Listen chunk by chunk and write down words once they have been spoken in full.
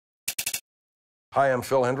Hi, I'm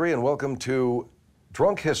Phil Hendry, and welcome to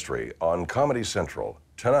Drunk History on Comedy Central.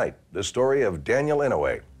 Tonight, the story of Daniel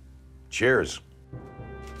Inouye. Cheers.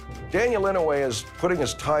 Daniel Inouye is putting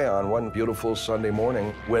his tie on one beautiful Sunday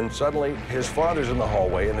morning when suddenly his father's in the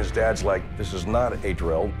hallway and his dad's like, this is not a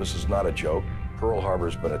drill, this is not a joke. Pearl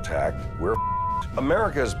Harbor's been attacked, we're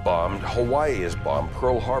America is bombed, Hawaii is bombed,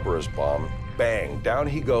 Pearl Harbor is bombed. Bang, down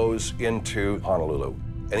he goes into Honolulu.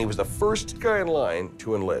 And he was the first guy in line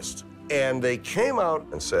to enlist. And they came out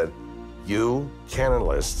and said, you can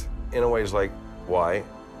enlist. Inouye's like, why?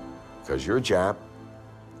 Because you're Jap.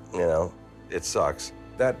 You know, it sucks.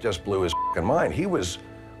 That just blew his mind. He was,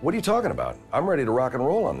 what are you talking about? I'm ready to rock and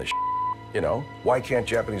roll on this. You know, why can't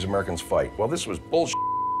Japanese Americans fight? Well, this was bullshit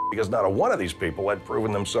because not a one of these people had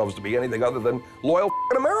proven themselves to be anything other than loyal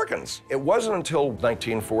Americans. It wasn't until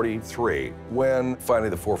 1943 when finally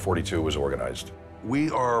the 442 was organized.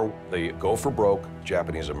 We are the Go for Broke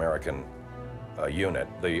Japanese American unit.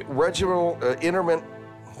 The regimental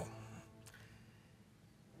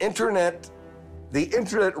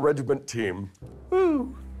Internet Regiment Team.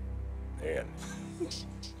 Woo. Man.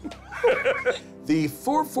 The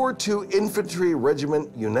 442 Infantry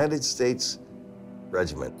Regiment, United States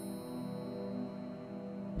Regiment.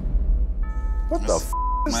 What the f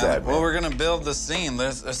is that, man? Well, we're gonna build the scene.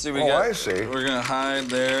 Let's see. I see. We're gonna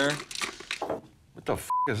hide there. What the f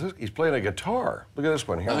is this? He's playing a guitar. Look at this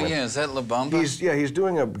one here. Oh, yeah, is that La Bamba? He's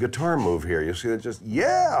doing a guitar move here. You see that just,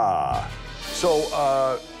 yeah.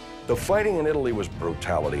 So, the fighting in Italy was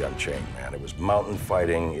brutality unchained, man. It was mountain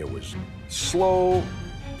fighting. It was slow,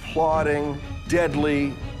 plodding,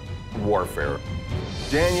 deadly warfare.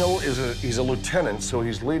 Daniel he's a lieutenant, so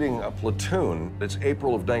he's leading a platoon. It's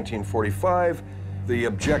April of 1945. The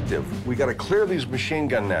objective, we gotta clear these machine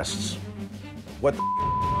gun nests. What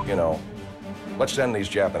the, you know, let's send these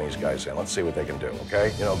Japanese guys in. Let's see what they can do,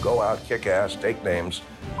 okay? You know, go out, kick ass, take names,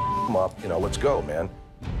 them up, you know, let's go, man.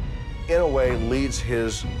 Inouye leads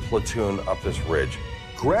his platoon up this ridge.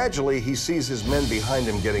 Gradually, he sees his men behind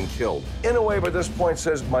him getting killed. Inouye, by this point,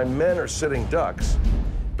 says, my men are sitting ducks.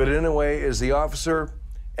 But Inouye is the officer,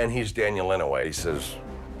 and he's Daniel Inouye. He says,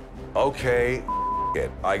 okay,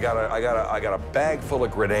 I got a bag full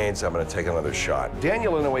of grenades. I'm gonna take another shot.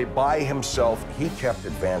 Daniel Inouye, by himself, he kept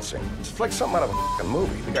advancing. It's like something out of a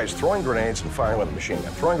movie. The guy's throwing grenades and firing with a machine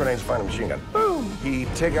gun. Throwing grenades and firing with a machine gun. Boom! He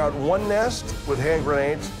take out one nest with hand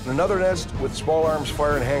grenades, and another nest with small arms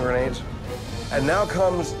firing hand grenades. And now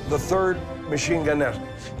comes the third machine gun nest.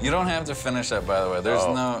 You don't have to finish that, by the way. There's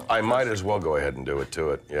no... I might as well go ahead and do it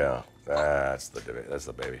to it. Yeah, that's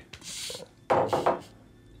the baby.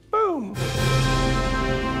 Boom!